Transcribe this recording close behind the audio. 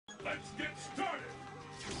Let's get started.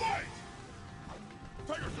 Fight!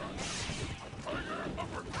 Tiger shot. Tiger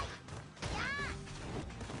uppercut.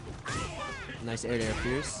 Nice air-to-air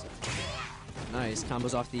fierce. Nice.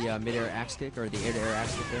 Combos off the mid-air axe kick, or the air-to-air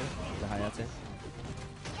axe kick there. The Hayate.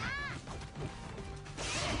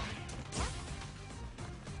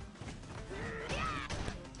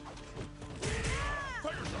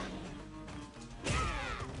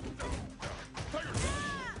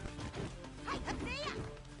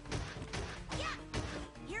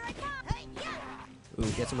 Ooh,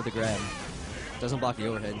 gets him with the grab. Doesn't block the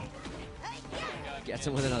overhead. Gets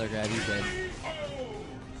him with another grab, he's dead.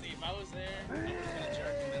 See, if I was there, I was gonna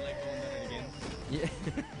jerk and then like go and then again. Yeah.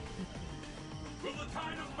 Will the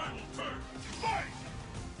tide of battle turn? Fight!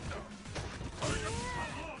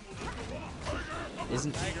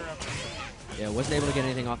 Isn't... Tiger up. Yeah, wasn't able to get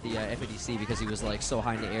anything off the FADC because he was like so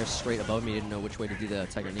high in the air straight above me, didn't know which way to do the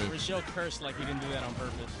Tiger knee. Rochelle cursed like he didn't do that on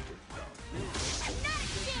purpose.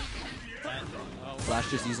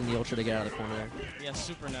 Flash just using the ultra to get out of the corner there. Yeah,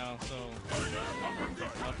 super now, so...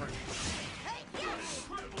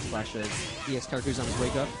 Flash says EX Karku's on his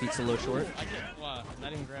wake up, beats the low short. I can't, wow,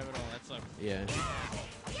 not even grab it all, that sucks. Yeah.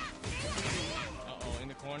 Uh-oh, in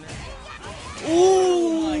the corner.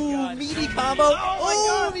 Ooh! my God. Meaty combo! Oh my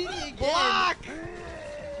God! Meaty again! Block!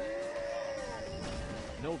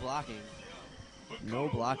 No blocking. No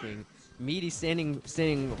blocking. Meaty standing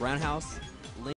roundhouse.